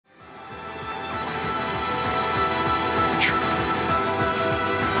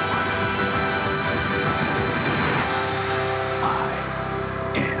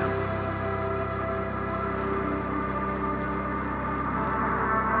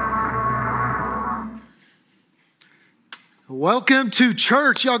Welcome to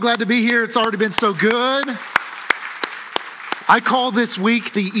church. Y'all glad to be here? It's already been so good. I call this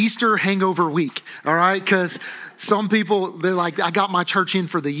week the Easter hangover week, all right? Because some people, they're like, I got my church in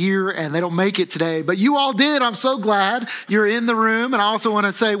for the year and they don't make it today. But you all did. I'm so glad you're in the room. And I also want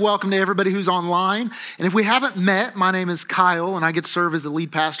to say welcome to everybody who's online. And if we haven't met, my name is Kyle and I get to serve as the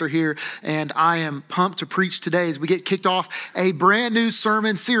lead pastor here. And I am pumped to preach today as we get kicked off a brand new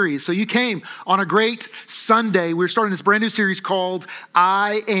sermon series. So you came on a great Sunday. We're starting this brand new series called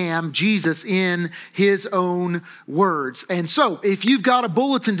I Am Jesus in His Own Words. And so if you've got a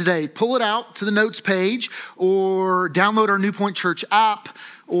bulletin today, pull it out to the notes page or download our NewPoint Church app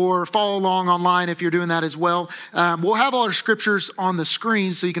or follow along online if you're doing that as well. We'll have all our scriptures on the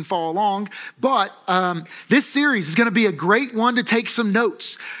screen so you can follow along. But this series is going to be a great one to take some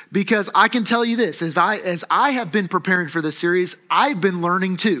notes because I can tell you this, as I have been preparing for this series, I've been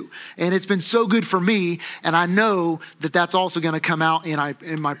learning too. And it's been so good for me. And I know that that's also going to come out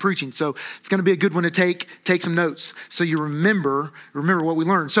in my preaching. So it's going to be a good one to take some notes so you remember what we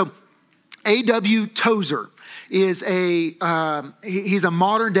learned. So A.W. Tozer is he's a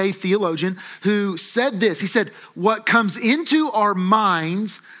modern day theologian who said this. He said, what comes into our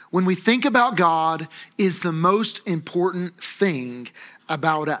minds when we think about God is the most important thing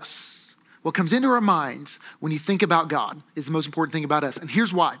about us. What comes into our minds when you think about God is the most important thing about us. And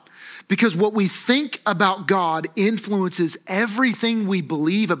here's why. Because what we think about God influences everything we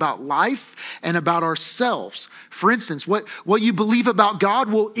believe about life and about ourselves. For instance, what you believe about God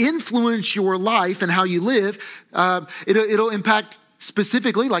will influence your life and how you live. It'll impact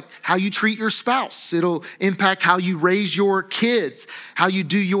specifically like how you treat your spouse. It'll impact how you raise your kids, how you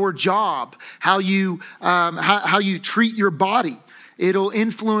do your job, how you treat your body. It'll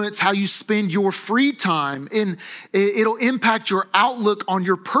influence how you spend your free time, and it'll impact your outlook on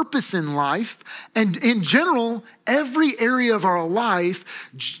your purpose in life. And in general, every area of our life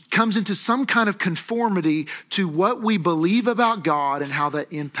comes into some kind of conformity to what we believe about God and how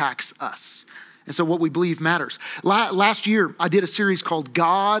that impacts us. And so what we believe matters. Last year, I did a series called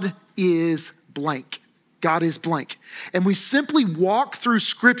God is Blank. God is blank. And we simply walk through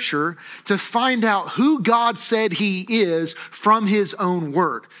scripture to find out who God said he is from his own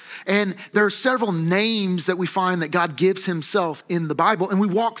word. And there are several names that we find that God gives himself in the Bible. And we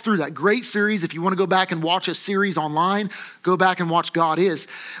walk through that great series. If you want to go back and watch a series online, go back and watch God is.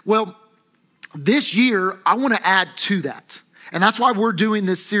 Well, this year, I want to add to that. And that's why we're doing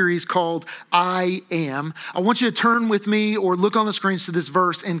this series called I Am. I want you to turn with me or look on the screens to this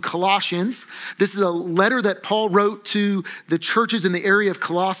verse in Colossians. This is a letter that Paul wrote to the churches in the area of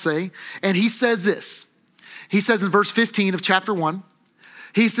Colossae. And he says this. He says in verse 15 of chapter 1,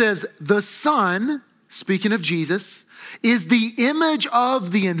 he says, the Son, speaking of Jesus, is the image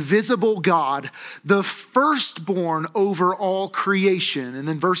of the invisible God, the firstborn over all creation. And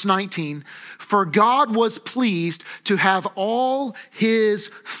then verse 19, for God was pleased to have all his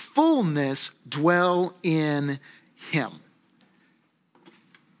fullness dwell in him.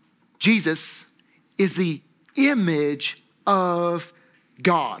 Jesus is the image of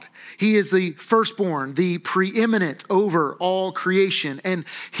God. He is the firstborn, the preeminent over all creation. And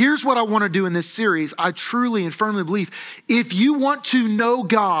here's what I want to do in this series. I truly and firmly believe if you want to know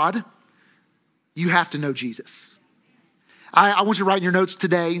God, you have to know Jesus. I want you to write in your notes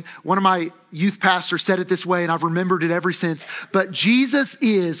today. One of my youth pastors said it this way, and I've remembered it ever since. But Jesus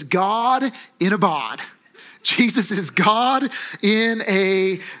is God in a bod. Jesus is God in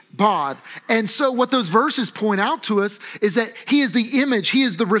a bod. And so what those verses point out to us is that he is the image, he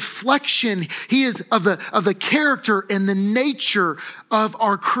is the reflection, he is of the character and the nature of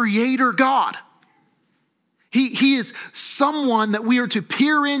our creator God. He is someone that we are to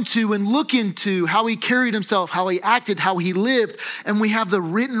peer into and look into how he carried himself, how he acted, how he lived. And we have the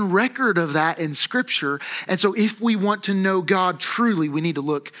written record of that in scripture. And so if we want to know God truly, we need to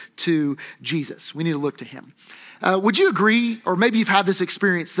look to Jesus. We need to look to him. Would you agree, or maybe you've had this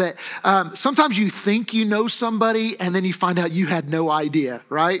experience that sometimes you think you know somebody and then you find out you had no idea,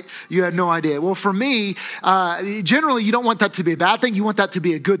 right? You had no idea. Well, for me, generally you don't want that to be a bad thing. You want that to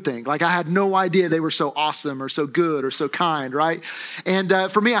be a good thing. Like I had no idea they were so awesome or so good or so kind, right? And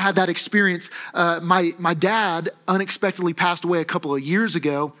for me, I had that experience. My dad unexpectedly passed away a couple of years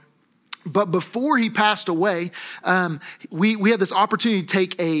ago. But before he passed away, we had this opportunity to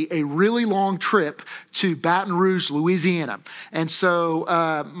take a really long trip to Baton Rouge, Louisiana. And so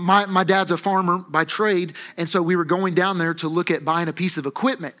my dad's a farmer by trade, and so we were going down there to look at buying a piece of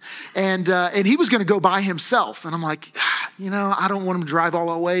equipment. And he was going to go by himself. And I'm like, I don't want him to drive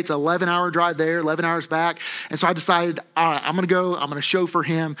all the way. It's an 11-hour drive there, 11 hours back. And so I decided, all right, I'm going to go. I'm going to chauffeur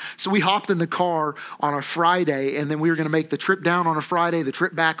him. So we hopped in the car on a Friday, and then we were going to make the trip down on a Friday, the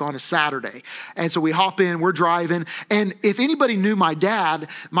trip back on a Saturday. And so we hop in, we're driving. And if anybody knew my dad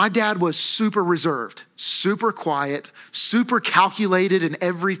was super reserved, super quiet, super calculated in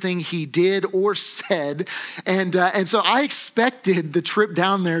everything he did or said. And so I expected the trip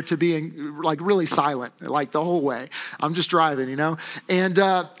down there to be like really silent, like the whole way. I'm just driving, And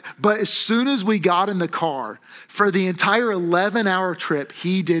but as soon as we got in the car, for the entire 11-hour trip,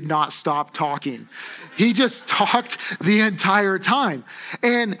 he did not stop talking. He just talked the entire time.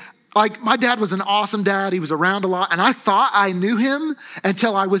 And like, my dad was an awesome dad. He was around a lot. And I thought I knew him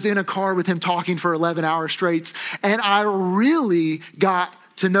until I was in a car with him talking for 11 hours straight. And I really got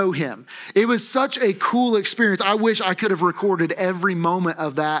to know him. It was such a cool experience. I wish I could have recorded every moment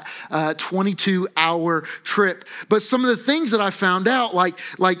of that 22-hour trip. But some of the things that I found out, like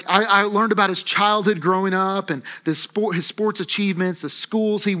I learned about his childhood growing up and his sports achievements, the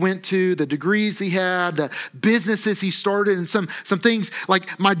schools he went to, the degrees he had, the businesses he started, and some things.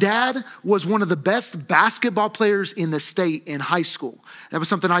 Like, my dad was one of the best basketball players in the state in high school. That was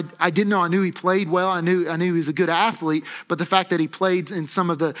something I didn't know. I knew he played well. I knew he was a good athlete, but the fact that he played in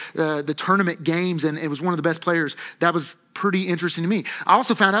some of the tournament games and it was one of the best players, that was pretty interesting to me. I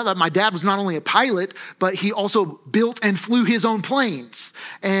also found out that my dad was not only a pilot, but he also built and flew his own planes.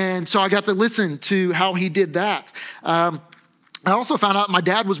 And so I got to listen to how he did that. I also found out my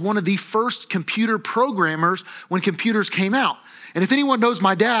dad was one of the first computer programmers when computers came out. And if anyone knows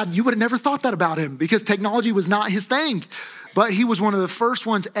my dad, you would have never thought that about him because technology was not his thing. But he was one of the first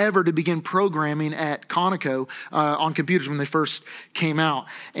ones ever to begin programming at Conoco on computers when they first came out.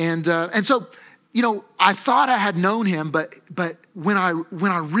 And so, I thought I had known him, but when I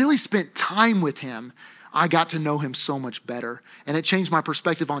really spent time with him, I got to know him so much better. And it changed my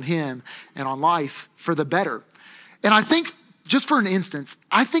perspective on him and on life for the better. And I think, just for an instance,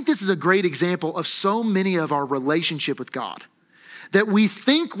 I think this is a great example of so many of our relationship with God. That we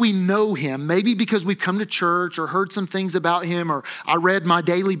think we know him, maybe because we've come to church or heard some things about him, or I read my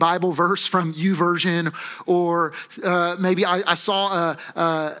daily Bible verse from YouVersion, or maybe I saw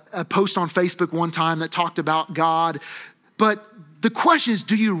a post on Facebook one time that talked about God. But the question is,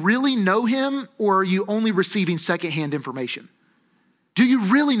 do you really know him, or are you only receiving secondhand information? Do you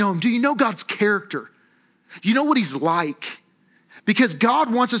really know him? Do you know God's character? Do you know what he's like? Because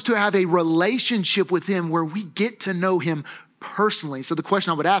God wants us to have a relationship with him where we get to know him personally. So the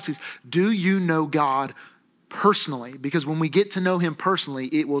question I would ask is, do you know God personally? Because when we get to know him personally,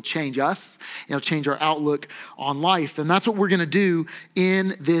 it will change us. It'll change our outlook on life. And that's what we're going to do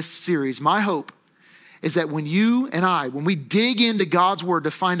in this series. My hope is that when we dig into God's word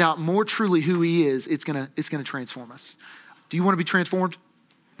to find out more truly who he is, it's going to transform us. Do you want to be transformed?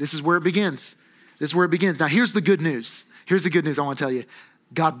 This is where it begins. Now, here's the good news. Here's the good news I want to tell you.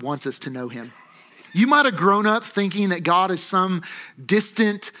 God wants us to know him. You might have grown up thinking that God is some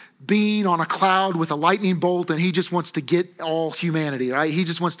distant being on a cloud with a lightning bolt and he just wants to get all humanity, right? He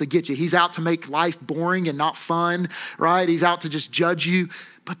just wants to get you. He's out to make life boring and not fun, right? He's out to just judge you.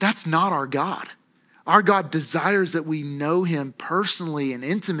 But that's not our God. Our God desires that we know him personally and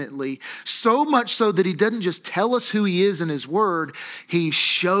intimately, so much so that he doesn't just tell us who he is in his word, he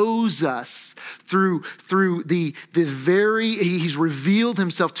shows us through he's revealed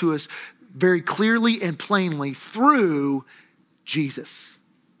himself to us very clearly and plainly through Jesus.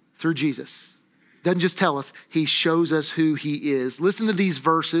 Doesn't just tell us, he shows us who he is. Listen to these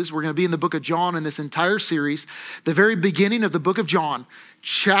verses. We're going to be in the book of John in this entire series. The very beginning of the book of John,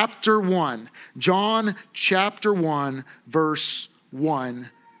 chapter 1. John chapter 1, verse 1.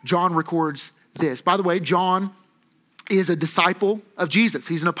 John records this. By the way, John is a disciple of Jesus.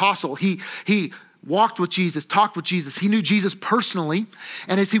 He's an apostle. He walked with Jesus, talked with Jesus. He knew Jesus personally.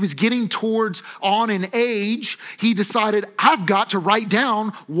 And as he was getting towards on in age, he decided, I've got to write down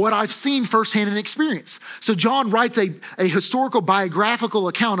what I've seen firsthand and experience. So John writes a historical biographical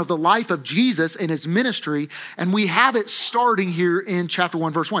account of the life of Jesus and his ministry. And we have it starting here in chapter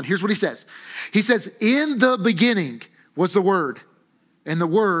 1, verse 1. Here's what he says. He says, in the beginning was the Word, and the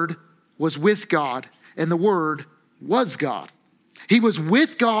Word was with God, and the Word was God. He was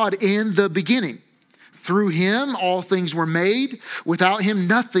with God in the beginning. Through him, all things were made. Without him,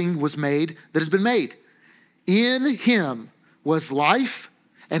 nothing was made that has been made. In him was life,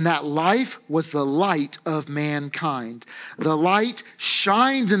 and that life was the light of mankind. The light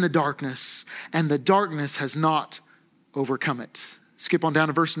shines in the darkness, and the darkness has not overcome it. Skip on down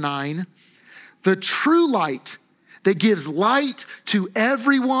to verse 9. The true light that gives light to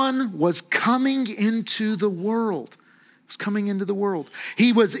everyone was coming into the world. Was coming into the world.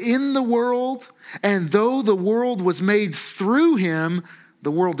 He was in the world, and though the world was made through him,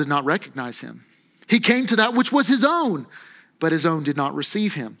 the world did not recognize him. He came to that which was his own, but his own did not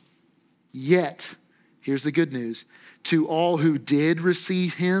receive him. Yet, here's the good news, to all who did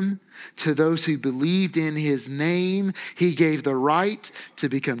receive him, to those who believed in his name, he gave the right to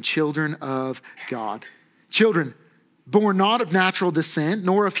become children of God. Children, born not of natural descent,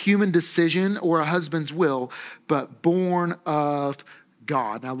 nor of human decision or a husband's will, but born of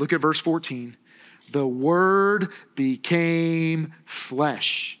God. Now look at verse 14. The Word became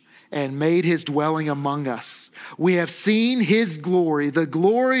flesh and made his dwelling among us. We have seen his glory, the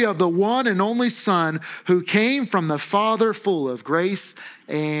glory of the one and only Son who came from the Father, full of grace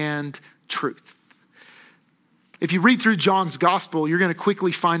and truth. If you read through John's gospel, you're going to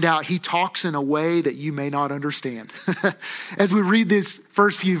quickly find out he talks in a way that you may not understand. As we read these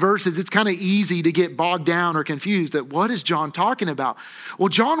first few verses, it's kind of easy to get bogged down or confused at what is John talking about? Well,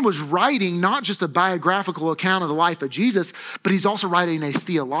 John was writing not just a biographical account of the life of Jesus, but he's also writing a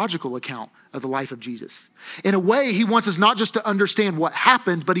theological account of the life of Jesus. In a way, he wants us not just to understand what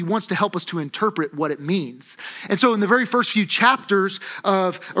happened, but he wants to help us to interpret what it means. And so in the very first few first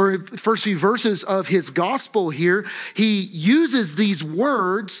few verses of his gospel here, he uses these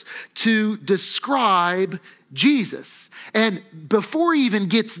words to describe Jesus. And before he even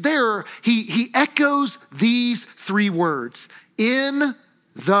gets there, he echoes these three words, in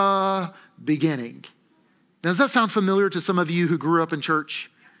the beginning. Now, does that sound familiar to some of you who grew up in church?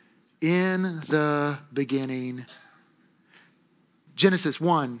 In the beginning. Genesis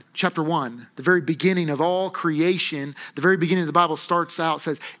 1, chapter 1, the very beginning of all creation, the very beginning of the Bible starts out,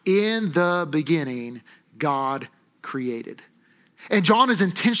 says, in the beginning, God created. And John is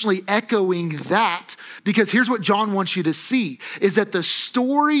intentionally echoing that because here's what John wants you to see, is that the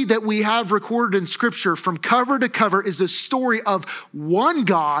story that we have recorded in Scripture from cover to cover is the story of one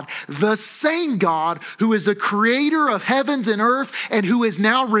God, the same God who is the creator of heavens and earth and who is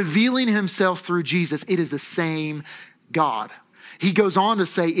now revealing himself through Jesus. It is the same God. He goes on to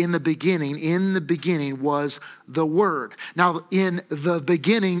say, in the beginning was the Word. Now, in the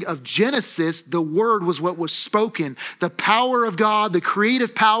beginning of Genesis, the Word was what was spoken. The power of God, the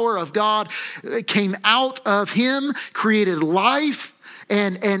creative power of God came out of him, created life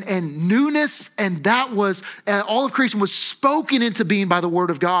and newness. And that was, all of creation was spoken into being by the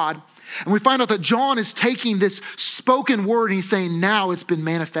Word of God. And we find out that John is taking this spoken word and he's saying, now it's been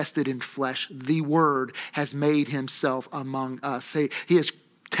manifested in flesh. The Word has made himself among us. He has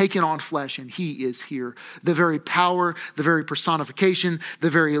taken on flesh and he is here. The very power, the very personification, the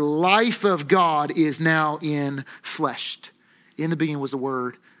very life of God is now in flesh. In the beginning was the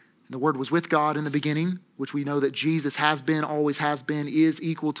Word. And the Word was with God in the beginning, which we know that Jesus has been, always has been, is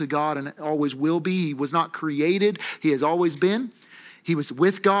equal to God and always will be. He was not created. He has always been. He was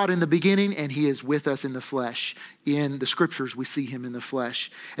with God in the beginning, and he is with us in the flesh. In the Scriptures, we see him in the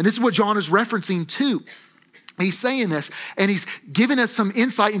flesh. And this is what John is referencing too. He's saying this, and he's giving us some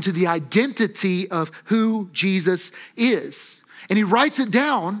insight into the identity of who Jesus is. And he writes it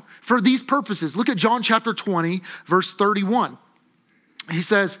down for these purposes. Look at John chapter 20, verse 31. He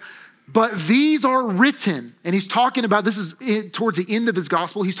says, but these are written, and he's talking about, this is towards the end of his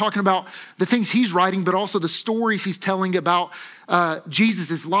gospel, he's talking about the things he's writing, but also the stories he's telling about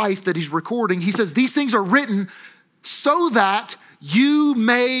Jesus' life that he's recording. He says, these things are written so that you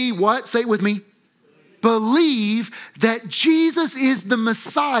may, what? Say it with me. Believe that Jesus is the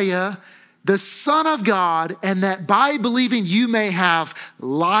Messiah, the Son of God, and that by believing you may have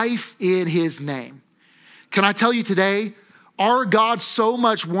life in his name. Can I tell you today, our God so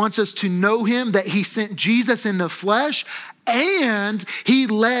much wants us to know him that he sent Jesus in the flesh, and he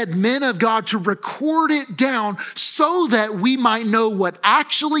led men of God to record it down so that we might know what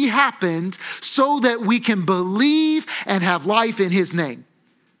actually happened, so that we can believe and have life in his name.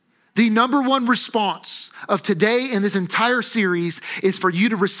 The number one response of today in this entire series is for you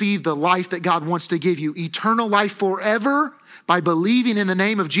to receive the life that God wants to give you, eternal life forever, by believing in the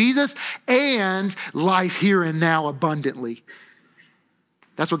name of Jesus, and life here and now abundantly.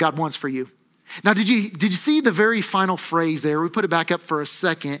 That's what God wants for you. Now, did you see the very final phrase there? We put it back up for a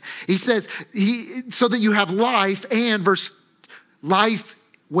second. He says, so that you have life, and verse, life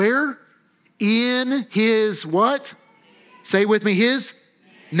where? In his what? Say with me, his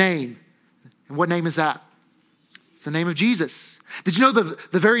name. And what name is that? It's the name of Jesus. Did you know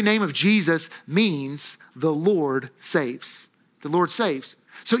the very name of Jesus means the Lord saves? The Lord saves.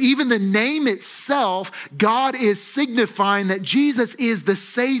 So even the name itself, God is signifying that Jesus is the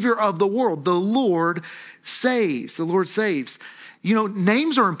Savior of the world. The Lord saves. The Lord saves. You know,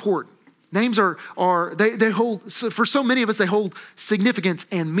 names are important. Names they hold, for so many of us, they hold significance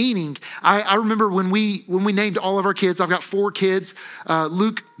and meaning. I remember when we named all of our kids. I've got 4 kids,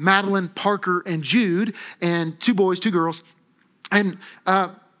 Luke, Madeline, Parker, and Jude, and 2 boys, 2 girls. And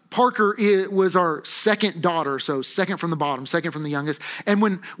Parker was our second daughter, so second from the bottom, second from the youngest. And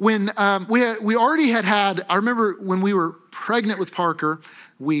when we already had, I remember when we were pregnant with Parker,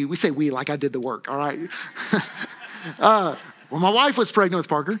 we say we like I did the work, all right? When my wife was pregnant with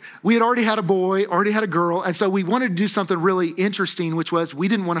Parker, we had already had a boy, already had a girl, and so we wanted to do something really interesting, which was we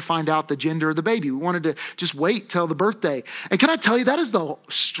didn't want to find out the gender of the baby. We wanted to just wait till the birthday. And can I tell you, that is the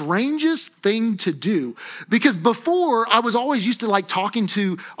strangest thing to do, because before I was always used to like talking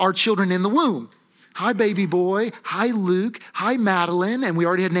to our children in the womb. Hi, baby boy. Hi, Luke. Hi, Madeline. And we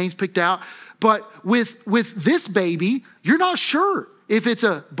already had names picked out. But with this baby, you're not sure if it's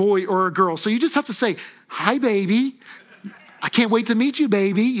a boy or a girl. So you just have to say, hi, baby. I can't wait to meet you,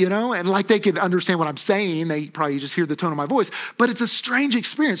 baby, you know, and like they could understand what I'm saying. They probably just hear the tone of my voice, but it's a strange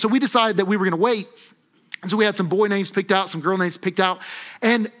experience. So we decided that we were going to wait. And so we had some boy names picked out, some girl names picked out.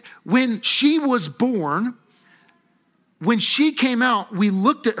 And when she was born, when she came out, we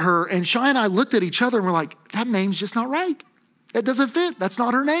looked at her, and Shai and I looked at each other and we're like, that name's just not right. That doesn't fit. That's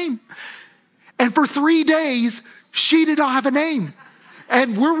not her name. And for 3 days, she did not have a name.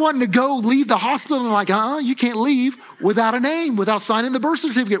 And we're wanting to go leave the hospital, and like, you can't leave without a name, without signing the birth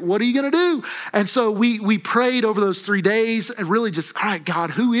certificate. What are you going to do? And so we prayed over those 3 days and really just, all right,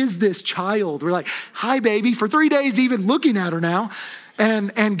 God, who is this child? We're like, hi, baby, for 3 days, even looking at her now.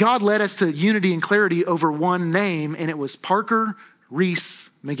 And God led us to unity and clarity over one name, and it was Parker Reese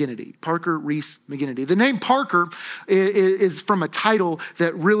McGinnity. Parker Reese McGinnity. The name Parker is from a title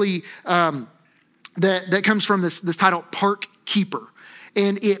that really, that comes from this title, Park Keeper.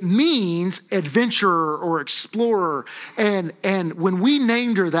 And it means adventurer or explorer. And when we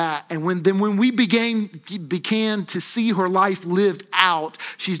named her that, and when we began to see her life lived out,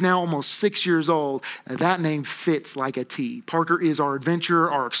 she's now almost 6 years old. That name fits like a T. Parker is our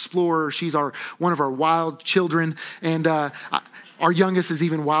adventurer, our explorer. She's one of our wild children. And our youngest is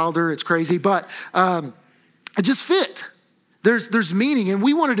even wilder. It's crazy, but it just fit. There's meaning, and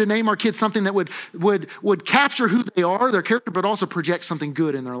we wanted to name our kids something that would capture who they are, their character, but also project something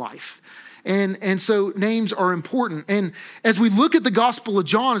good in their life. And so names are important. And as we look at the Gospel of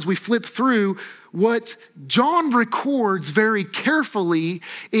John, as we flip through, what John records very carefully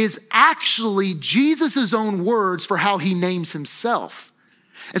is actually Jesus' own words for how he names himself.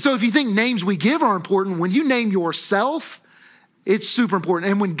 And so if you think names we give are important, when you name yourself, it's super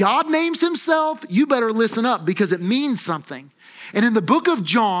important. And when God names himself, you better listen up because it means something. And in the book of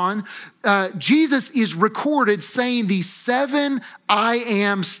John, Jesus is recorded saying these 7 I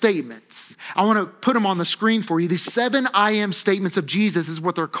am statements. I want to put them on the screen for you. These 7 I am statements of Jesus is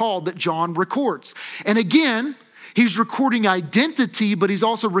what they're called that John records. And again, he's recording identity, but he's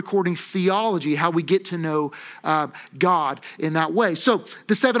also recording theology, how we get to know God in that way. So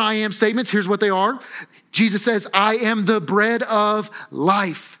the 7 I am statements, here's what they are. Jesus says, I am the bread of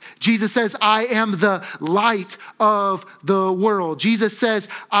life. Jesus says, I am the light of the world. Jesus says,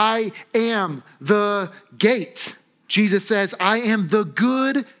 I am the gate. Jesus says, I am the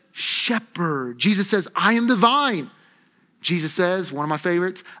good shepherd. Jesus says, I am the vine. Jesus says, one of my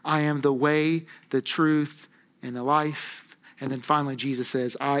favorites, I am the way, the truth, and the life. And then finally, Jesus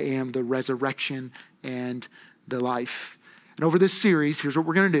says, I am the resurrection and the life. And over this series, here's what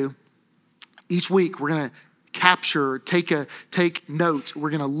we're going to do. Each week, we're going to capture, take notes. We're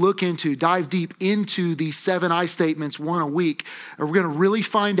going to dive deep into these 7 I statements, one a week. And we're going to really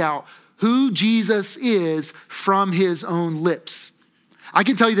find out who Jesus is from his own lips. I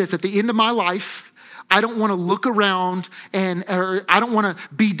can tell you this, at the end of my life, I don't want to look around or I don't want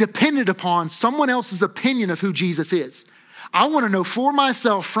to be dependent upon someone else's opinion of who Jesus is. I want to know for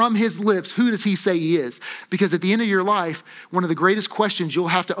myself from his lips, who does he say he is? Because at the end of your life, one of the greatest questions you'll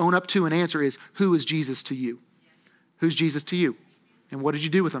have to own up to and answer is, who is Jesus to you? Who's Jesus to you? And what did you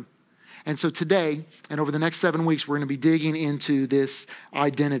do with him? And so today, and over the next 7 weeks, we're going to be digging into this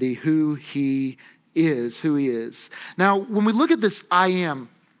identity, who he is. Now, when we look at this I am,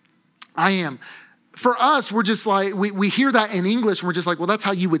 for us, we're just like, we hear that in English and we're just like, well, that's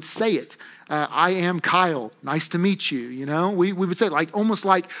how you would say it. I am Kyle. Nice to meet you. You know, we would say like, almost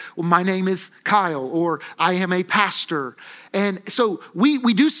like, well, my name is Kyle, or I am a pastor. And so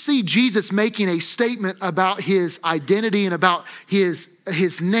we do see Jesus making a statement about his identity and about his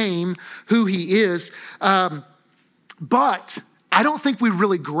name, who he is. But I don't think we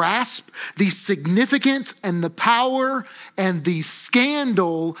really grasp the significance and the power and the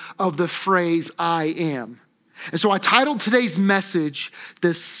scandal of the phrase I am. And so I titled today's message,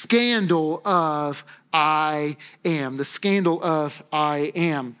 The Scandal of I Am. The Scandal of I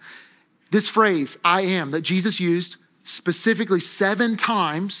Am. This phrase, I am, that Jesus used specifically 7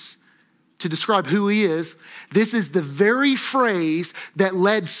 times to describe who he is, this is the very phrase that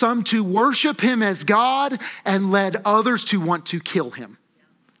led some to worship him as God and led others to want to kill him.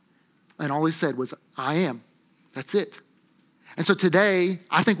 And all he said was, I am. That's it. And so today,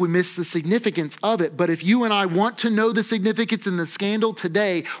 I think we miss the significance of it. But if you and I want to know the significance and the scandal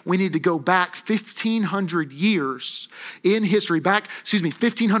today, we need to go back 1,500 years in history,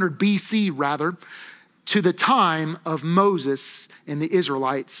 1,500 BC rather, to the time of Moses and the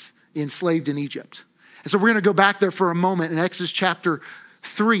Israelites enslaved in Egypt. And so we're going to go back there for a moment in Exodus chapter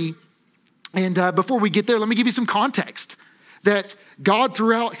 3. And before we get there, let me give you some context that God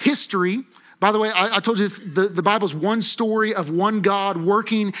throughout history, by the way, I told you this, the Bible's one story of one God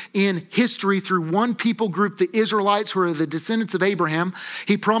working in history through one people group, the Israelites, who are the descendants of Abraham.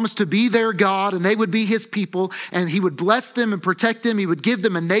 He promised to be their God and they would be his people, and he would bless them and protect them. He would give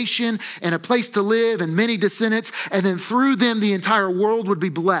them a nation and a place to live and many descendants, and then through them the entire world would be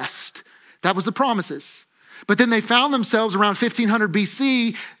blessed. That was the promises. But then they found themselves around 1500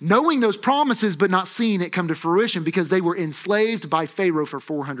 BC knowing those promises but not seeing it come to fruition because they were enslaved by Pharaoh for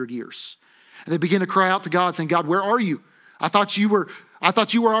 400 years. And they begin to cry out to God saying, God, where are you? I thought you were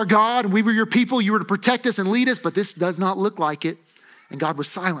our God and we were your people. You were to protect us and lead us, but this does not look like it. And God was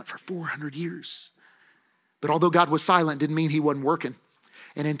silent for 400 years. But although God was silent, didn't mean he wasn't working.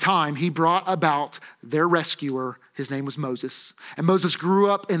 And in time, he brought about their rescuer. His name was Moses. And Moses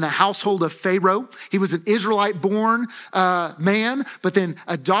grew up in the household of Pharaoh. He was an Israelite-born man, but then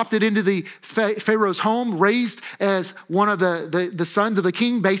adopted into the Pharaoh's home, raised as one of the sons of the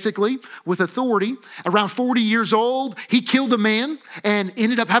king, basically, with authority. Around 40 years old, he killed a man and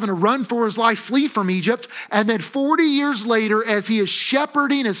ended up having to run for his life, flee from Egypt. And then 40 years later, as he is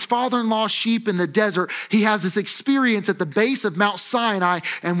shepherding his father-in-law's sheep in the desert, he has this experience at the base of Mount Sinai,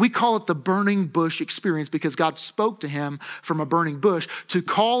 and we call it the burning bush experience because God spoke to him from a burning bush to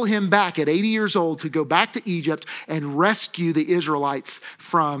call him back at 80 years old to go back to Egypt and rescue the Israelites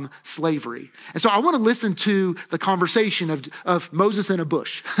from slavery. And so I want to listen to the conversation of Moses in a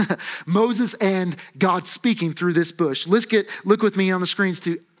bush. Moses and God speaking through this bush. Look with me on the screens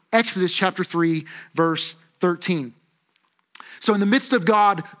to Exodus chapter 3, verse 13. So in the midst of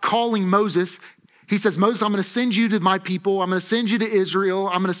God calling Moses, he says, Moses, I'm going to send you to my people. I'm going to send you to Israel.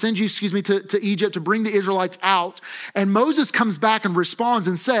 I'm going to send you, to Egypt to bring the Israelites out. And Moses comes back and responds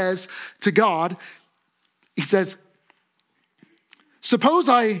and says to God, he says, suppose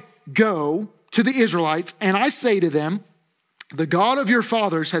I go to the Israelites and I say to them, the God of your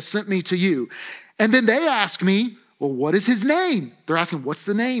fathers has sent me to you. And then they ask me, well, what is his name? They're asking, what's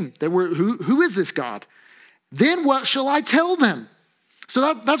the name? Who is this God? Then what shall I tell them?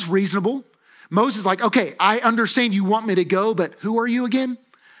 So that's reasonable. Moses is like, okay, I understand you want me to go, but who are you again?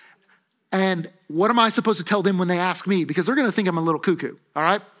 And what am I supposed to tell them when they ask me? Because they're going to think I'm a little cuckoo, all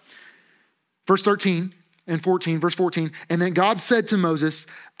right? Verse 13 and 14, verse 14. And then God said to Moses,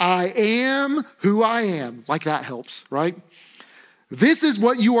 I am who I am. Like that helps, right? This is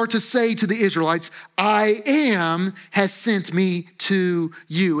what you are to say to the Israelites. I am has sent me to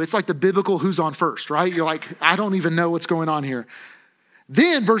you. It's like the biblical who's on first, right? You're like, I don't even know what's going on here.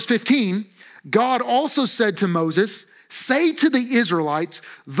 Then verse 15, God also said to Moses, say to the Israelites,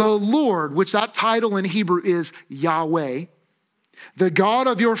 the Lord, which that title in Hebrew is Yahweh, the God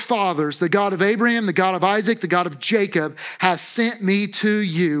of your fathers, the God of Abraham, the God of Isaac, the God of Jacob, has sent me to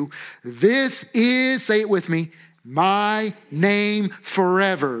you. This is, say it with me, my name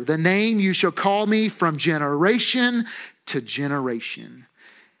forever. The name you shall call me from generation to generation.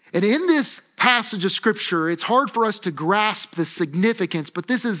 And in this passage of scripture, it's hard for us to grasp the significance, but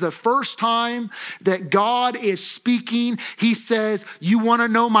this is the first time that God is speaking. He says, you want to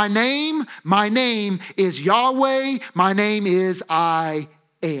know my name? My name is Yahweh. My name is I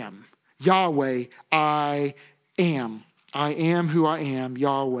am. Yahweh, I am. I am who I am,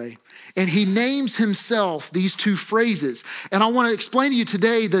 Yahweh. And he names himself these two phrases. And I want to explain to you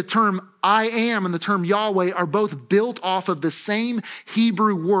today the term I am and the term Yahweh are both built off of the same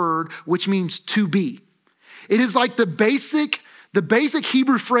Hebrew word, which means to be. It is like the basic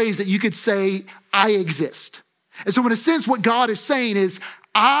Hebrew phrase that you could say, I exist. And so in a sense, what God is saying is,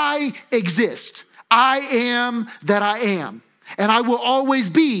 I exist. I am that I am. And I will always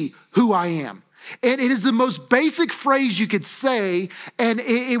be who I am. And it is the most basic phrase you could say, and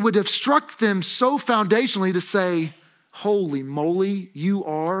it would have struck them so foundationally to say, holy moly, you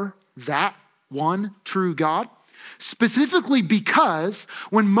are that one true God. Specifically because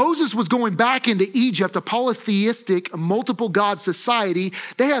when Moses was going back into Egypt, a polytheistic, multiple God society,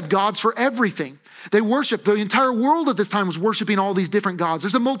 they have gods for everything. They worship, the entire world at this time was worshiping all these different gods.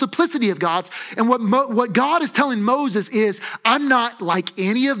 There's a multiplicity of gods. And what God is telling Moses is, I'm not like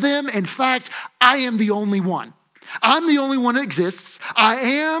any of them. In fact, I am the only one. I'm the only one that exists. I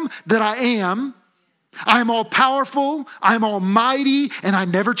am that I am. I'm all powerful. I'm almighty, and I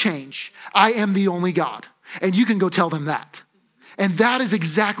never change. I am the only God. And you can go tell them that. And that is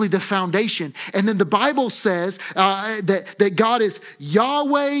exactly the foundation. And then the Bible says that God is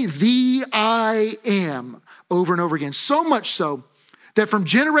Yahweh, the I am, over and over again. So much so that from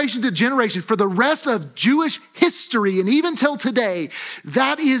generation to generation, for the rest of Jewish history and even till today,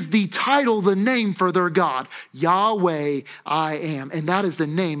 that is the title, the name for their God. Yahweh, I am. And that is the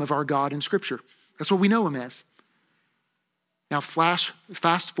name of our God in Scripture. That's what we know him as. Now fast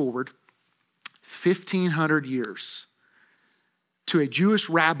forward 1,500 years to a Jewish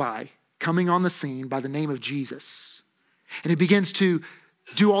rabbi coming on the scene by the name of Jesus. And he begins to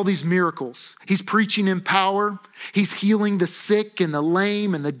do all these miracles. He's preaching in power. He's healing the sick and the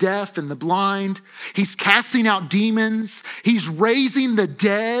lame and the deaf and the blind. He's casting out demons. He's raising the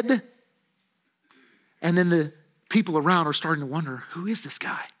dead. And then the people around are starting to wonder, who is this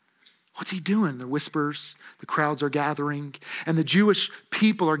guy? What's he doing? The whispers, the crowds are gathering, and the Jewish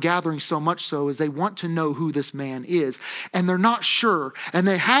people are gathering so much so as they want to know who this man is. And they're not sure. And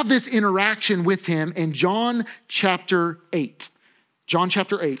they have this interaction with him in John chapter 8. John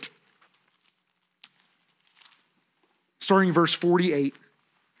chapter 8. Starting in verse 48.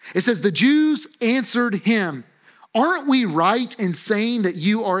 It says, the Jews answered him, aren't we right in saying that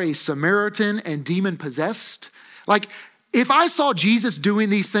you are a Samaritan and demon possessed? Like, if I saw Jesus doing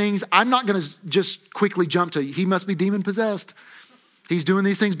these things, I'm not going to just quickly jump to, he must be demon possessed. He's doing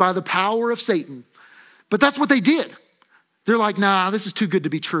these things by the power of Satan. But that's what they did. They're like, nah, this is too good to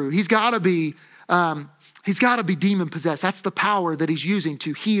be true. He's got to be demon possessed. That's the power that he's using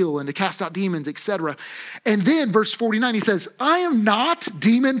to heal and to cast out demons, etc. And then verse 49, he says, I am not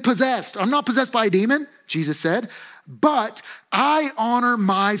demon possessed. I'm not possessed by a demon, Jesus said, but I honor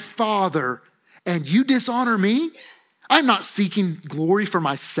my Father, and you dishonor me? I'm not seeking glory for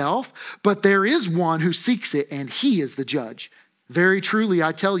myself, but there is one who seeks it, and he is the judge. Very truly,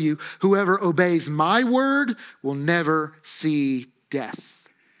 I tell you, whoever obeys my word will never see death.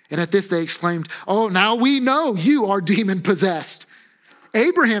 And at this they exclaimed, oh, now we know you are demon possessed.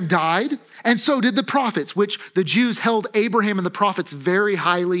 Abraham died, and so did the prophets, which the Jews held Abraham and the prophets very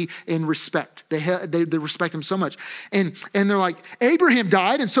highly in respect. They respect them so much. And they're like, Abraham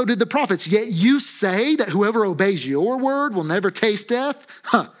died, and so did the prophets. Yet you say that whoever obeys your word will never taste death?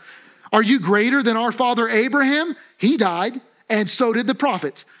 Huh. Are you greater than our father Abraham? He died, and so did the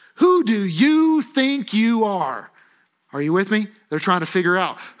prophets. Who do you think you are? Are you with me? They're trying to figure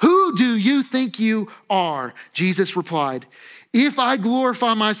out. Who do you think you are? Jesus replied, if I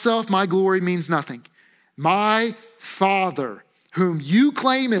glorify myself, my glory means nothing. My Father, whom you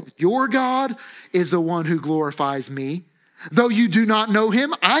claim is your God, is the one who glorifies me. Though you do not know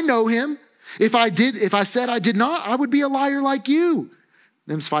him, I know him. If I said I did not, I would be a liar like you.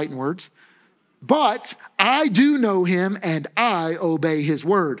 Them's fighting words. But I do know him, and I obey his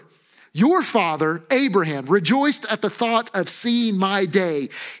word. Your father, Abraham, rejoiced at the thought of seeing my day.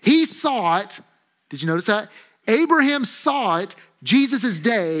 He saw it. Did you notice that? Abraham saw it, Jesus'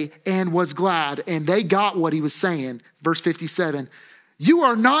 day, and was glad. And they got what he was saying. Verse 57. You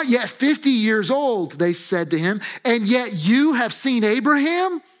are not yet 50 years old, they said to him, and yet you have seen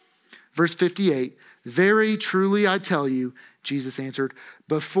Abraham? Verse 58. Very truly I tell you, Jesus answered,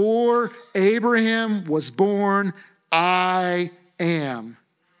 before Abraham was born, I am.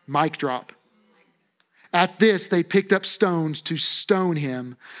 Mic drop. At this, they picked up stones to stone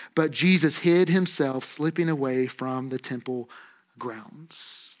him, but Jesus hid himself, slipping away from the temple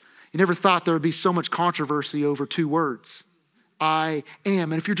grounds. You never thought there would be so much controversy over two words. I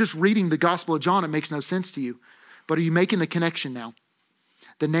am. And if you're just reading the Gospel of John, it makes no sense to you. But are you making the connection now?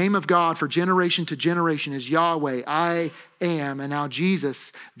 The name of God for generation to generation is Yahweh, I am. And now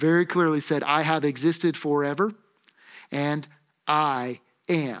Jesus very clearly said, I have existed forever and I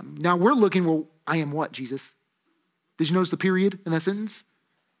am. Now we're looking, well, I am what, Jesus? Did you notice the period in that sentence?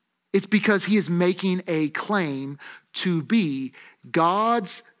 It's because he is making a claim to be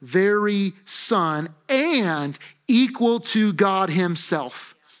God's very son and equal to God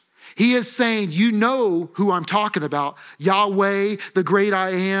himself. He is saying, you know who I'm talking about. Yahweh, the great I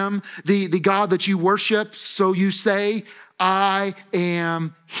am, the God that you worship. So you say, I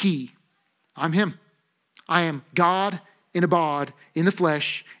am he. I'm him. I am God in a bod, in the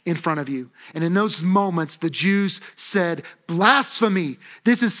flesh, in front of you. And in those moments, the Jews said, blasphemy.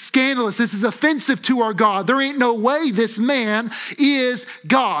 This is scandalous. This is offensive to our God. There ain't no way this man is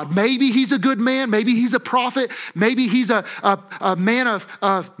God. Maybe he's a good man. Maybe he's a prophet. Maybe he's a man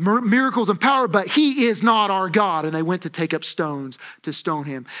of miracles and power, but he is not our God. And they went to take up stones to stone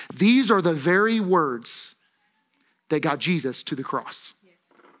him. These are the very words that got Jesus to the cross.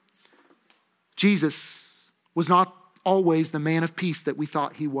 Jesus was not always the man of peace that we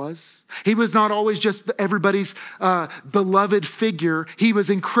thought he was. He was not always just everybody's beloved figure. He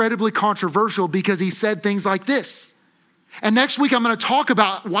was incredibly controversial because he said things like this. And next week I'm going to talk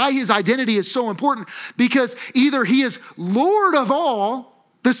about why his identity is so important, because either he is Lord of all,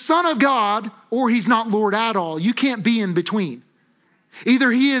 the Son of God, or he's not Lord at all. You can't be in between. Either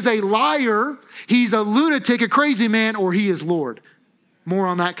he is a liar, he's a lunatic, a crazy man, or he is Lord. More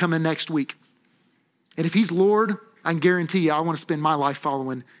on that coming next week. And if he's Lord, I can guarantee you I want to spend my life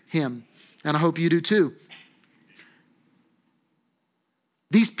following him. And I hope you do too.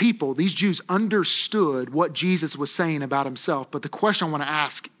 These people, these Jews understood what Jesus was saying about himself. But the question I want to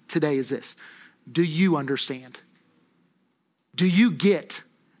ask today is this. Do you understand? Do you get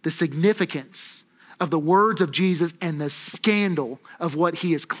the significance of the words of Jesus and the scandal of what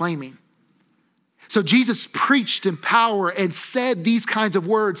he is claiming? So Jesus preached in power and said these kinds of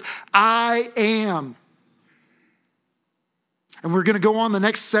words, I am. And we're going to go on the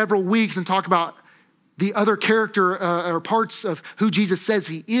next several weeks and talk about the other character or parts of who Jesus says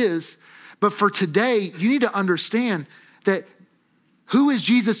he is. But for today, you need to understand that who is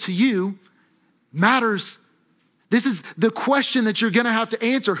Jesus to you matters. This is the question that you're going to have to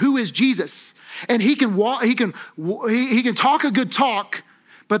answer. Who is Jesus? And he can talk a good talk,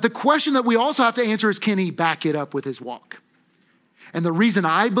 but the question that we also have to answer is, can he back it up with his walk? And the reason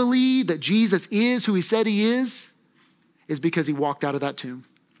I believe that Jesus is who he said he is because he walked out of that tomb.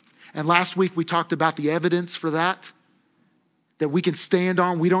 And last week we talked about the evidence for that we can stand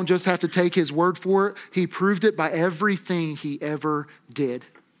on. We don't just have to take his word for it. He proved it by everything he ever did.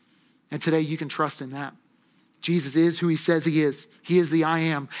 And today you can trust in that. Jesus is who he says he is. He is the I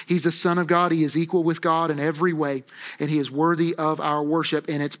am. He's the Son of God. He is equal with God in every way. And he is worthy of our worship.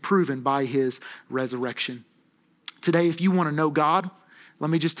 And it's proven by his resurrection. Today, if you want to know God, let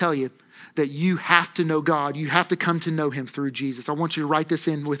me just tell you, that you have to know God. You have to come to know him through Jesus. I want you to write this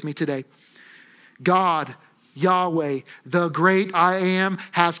in with me today. God, Yahweh, the great I am,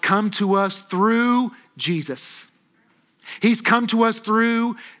 has come to us through Jesus. He's come to us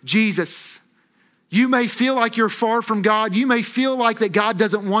through Jesus. You may feel like you're far from God. You may feel like that God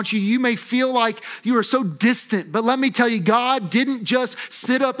doesn't want you. You may feel like you are so distant. But let me tell you, God didn't just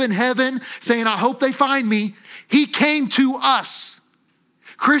sit up in heaven saying, I hope they find me. He came to us.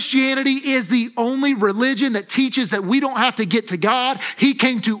 Christianity is the only religion that teaches that we don't have to get to God. He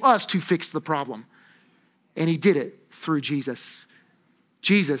came to us to fix the problem. And he did it through Jesus.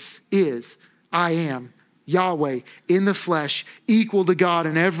 Jesus is, I am, Yahweh in the flesh, equal to God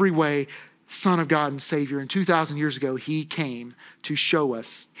in every way, Son of God and Savior. And 2,000 years ago, he came to show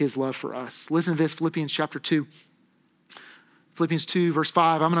us his love for us. Listen to this, Philippians chapter 2. Philippians 2, verse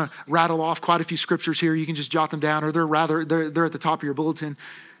 5. I'm going to rattle off quite a few scriptures here. You can just jot them down, or they're at the top of your bulletin.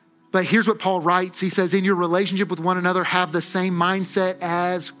 But here's what Paul writes. He says, in your relationship with one another, have the same mindset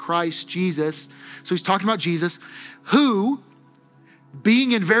as Christ Jesus. So he's talking about Jesus, who,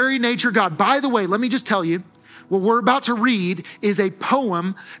 being in very nature God. By the way, let me just tell you, what we're about to read is a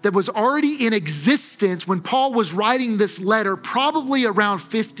poem that was already in existence when Paul was writing this letter, probably around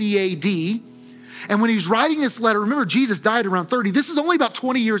 50 AD. And when he's writing this letter, remember Jesus died around 30. This is only about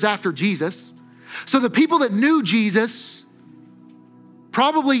 20 years after Jesus. So the people that knew Jesus,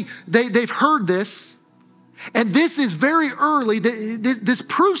 probably they've heard this. And this is very early. This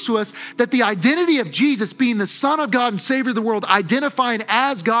proves to us that the identity of Jesus being the Son of God and Savior of the world, identifying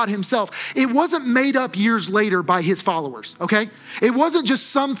as God himself, it wasn't made up years later by his followers, okay? It wasn't just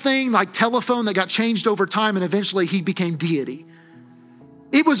something like telephone that got changed over time and eventually he became deity.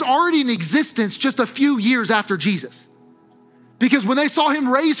 It was already in existence just a few years after Jesus. Because when they saw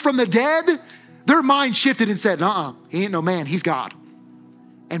him raised from the dead, their mind shifted and said, he ain't no man, he's God.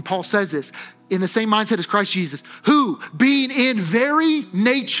 And Paul says this, in the same mindset as Christ Jesus, who being in very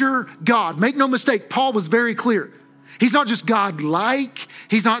nature God. Make no mistake, Paul was very clear. He's not just God-like.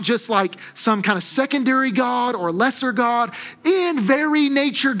 He's not just like some kind of secondary God or lesser God. In very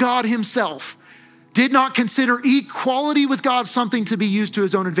nature God himself did not consider equality with God something to be used to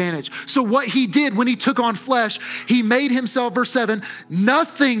his own advantage. So what he did when he took on flesh, he made himself, verse 7,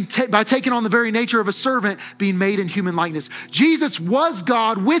 nothing by taking on the very nature of a servant, being made in human likeness. Jesus was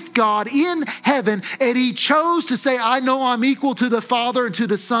God with God in heaven, and he chose to say, I know I'm equal to the Father and to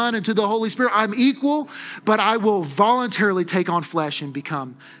the Son and to the Holy Spirit. I'm equal, but I will voluntarily take on flesh and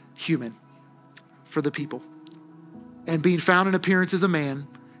become human for the people. And being found in appearance as a man,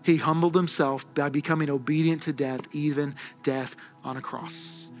 he humbled himself by becoming obedient to death, even death on a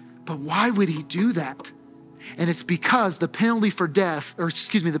cross. But why would he do that? And it's because the penalty for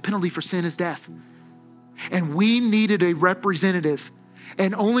sin is death. And we needed a representative.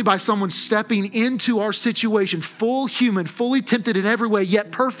 And only by someone stepping into our situation, full human, fully tempted in every way,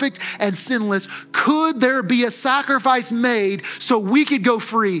 yet perfect and sinless, could there be a sacrifice made so we could go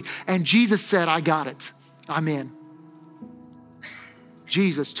free. And Jesus said, I got it. I'm in.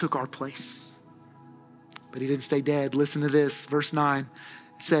 Jesus took our place, but he didn't stay dead. Listen to this, verse 9.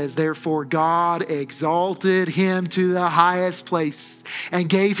 It says, therefore God exalted him to the highest place and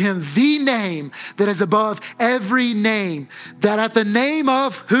gave him the name that is above every name, that at the name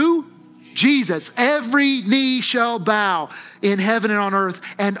of who? Jesus, every knee shall bow in heaven and on earth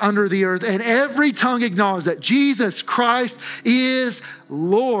and under the earth, and every tongue acknowledge that Jesus Christ is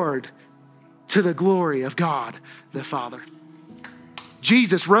Lord, to the glory of God the Father.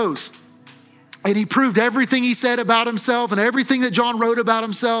 Jesus rose, and he proved everything he said about himself and everything that John wrote about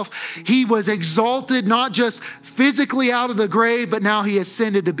himself. He was exalted, not just physically out of the grave, but now he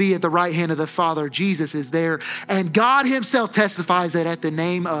ascended to be at the right hand of the Father. Jesus is there, and God himself testifies that at the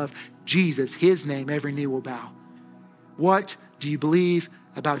name of Jesus, his name, every knee will bow. What do you believe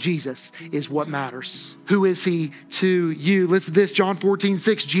about Jesus is what matters. Who is he to you? Listen to this, John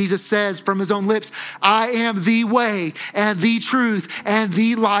 14:6. Jesus says from his own lips, I am the way and the truth and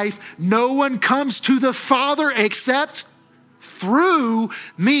the life. No one comes to the Father except through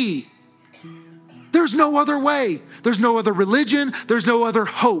me. There's no other way. There's no other religion. There's no other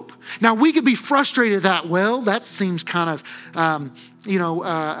hope. Now we could be frustrated that, well, that seems kind of,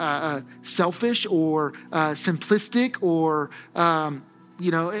 selfish or simplistic or,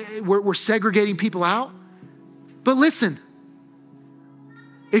 we're segregating people out. But listen,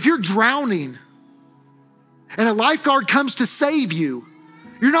 if you're drowning and a lifeguard comes to save you,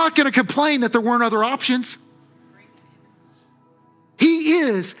 you're not going to complain that there weren't other options. He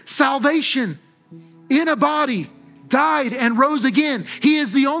is salvation in a body, died and rose again. He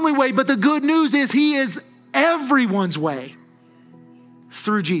is the only way, but the good news is he is everyone's way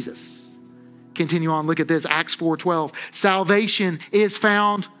through Jesus. Continue on, look at this, Acts 4:12. Salvation is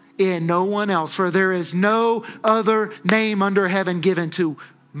found in no one else, for there is no other name under heaven given to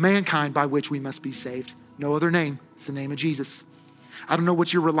mankind by which we must be saved. No other name. It's the name of Jesus. I don't know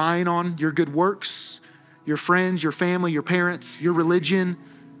what you're relying on, your good works, your friends, your family, your parents, your religion,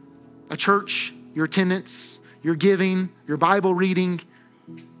 a church, your attendance, your giving, your Bible reading.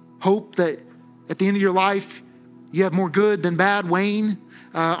 Hope that at the end of your life, you have more good than bad weighing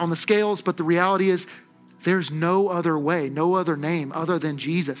on the scales. But the reality is there's no other way, no other name other than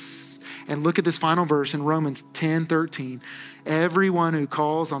Jesus. And look at this final verse in Romans 10:13. Everyone who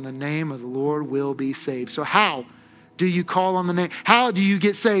calls on the name of the Lord will be saved. So how do you call on the name? How do you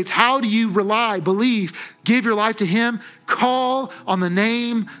get saved? How do you rely, believe, give your life to him? Call on the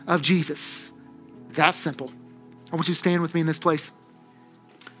name of Jesus. That's simple. I want you to stand with me in this place.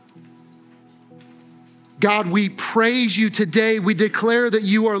 God, we praise you today. We declare that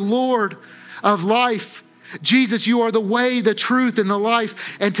you are Lord of life. Jesus, you are the way, the truth, and the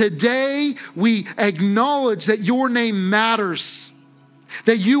life. And today we acknowledge that your name matters.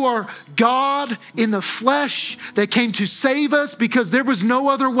 That you are God in the flesh that came to save us because there was no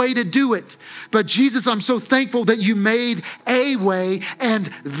other way to do it. But Jesus, I'm so thankful that you made a way and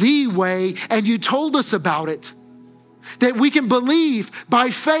the way, and you told us about it. That we can believe by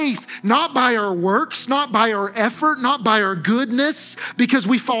faith, not by our works, not by our effort, not by our goodness, because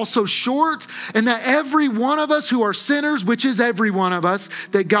we fall so short. And that every one of us who are sinners, which is every one of us,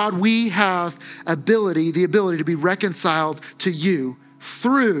 that God, we have the ability to be reconciled to you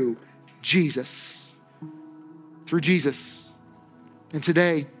through Jesus. Through Jesus. And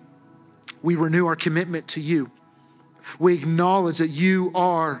today, we renew our commitment to you. We acknowledge that you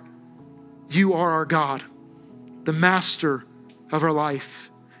are our God, the master of our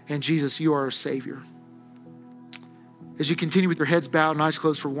life. And Jesus, you are our Savior. As you continue with your heads bowed and eyes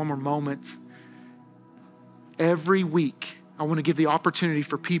closed for one more moment, every week I want to give the opportunity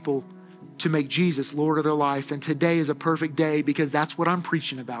for people to make Jesus Lord of their life. And today is a perfect day because that's what I'm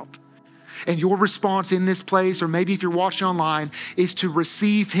preaching about. And your response in this place, or maybe if you're watching online, is to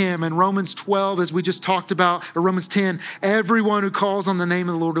receive him. In Romans 12, as we just talked about, or Romans 10, everyone who calls on the name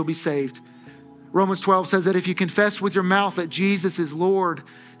of the Lord will be saved. Romans 12 says that if you confess with your mouth that Jesus is Lord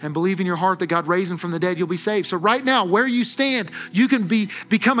and believe in your heart that God raised him from the dead, you'll be saved. So right now, where you stand, you can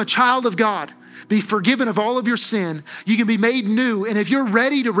become a child of God, be forgiven of all of your sin. You can be made new. And if you're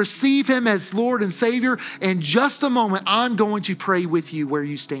ready to receive him as Lord and Savior, in just a moment, I'm going to pray with you where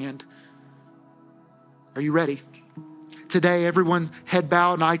you stand. Are you ready? Today, everyone head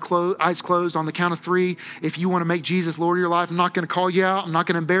bowed and eyes closed on the count of 3. If you want to make Jesus Lord of your life, I'm not going to call you out. I'm not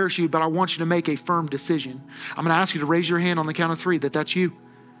going to embarrass you, but I want you to make a firm decision. I'm going to ask you to raise your hand on the count of 3 that's you.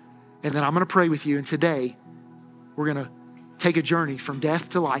 And then I'm going to pray with you. And today, we're going to take a journey from death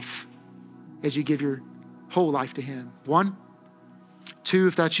to life as you give your whole life to him. 1, 2,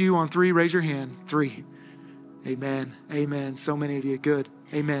 if that's you. On 3, raise your hand. 3. Amen. Amen. So many of you. Good.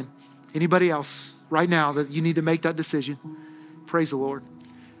 Amen. Anybody else right now that you need to make that decision? Praise the Lord.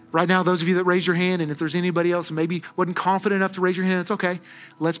 Right now, those of you that raise your hand, and if there's anybody else who maybe wasn't confident enough to raise your hand, it's okay.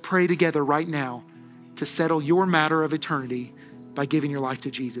 Let's pray together right now to settle your matter of eternity by giving your life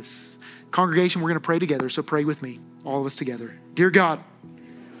to Jesus. Congregation, we're going to pray together, so pray with me, all of us together. Dear God,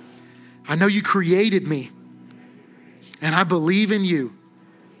 I know you created me, and I believe in you.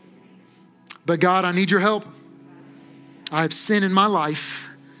 But God, I need your help. I have sin in my life,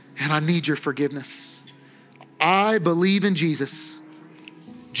 and I need your forgiveness. I believe in Jesus.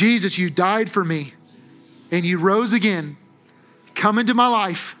 Jesus, you died for me, and you rose again. Come into my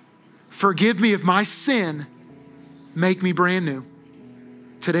life. Forgive me of my sin. Make me brand new.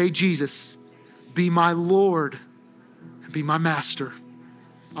 Today, Jesus, be my Lord and be my master.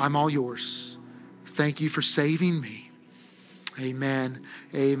 I'm all yours. Thank you for saving me. Amen.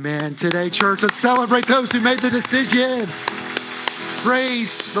 Amen. Today, church, let's celebrate those who made the decision.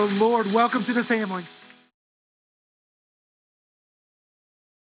 Praise the Lord. Welcome to the family.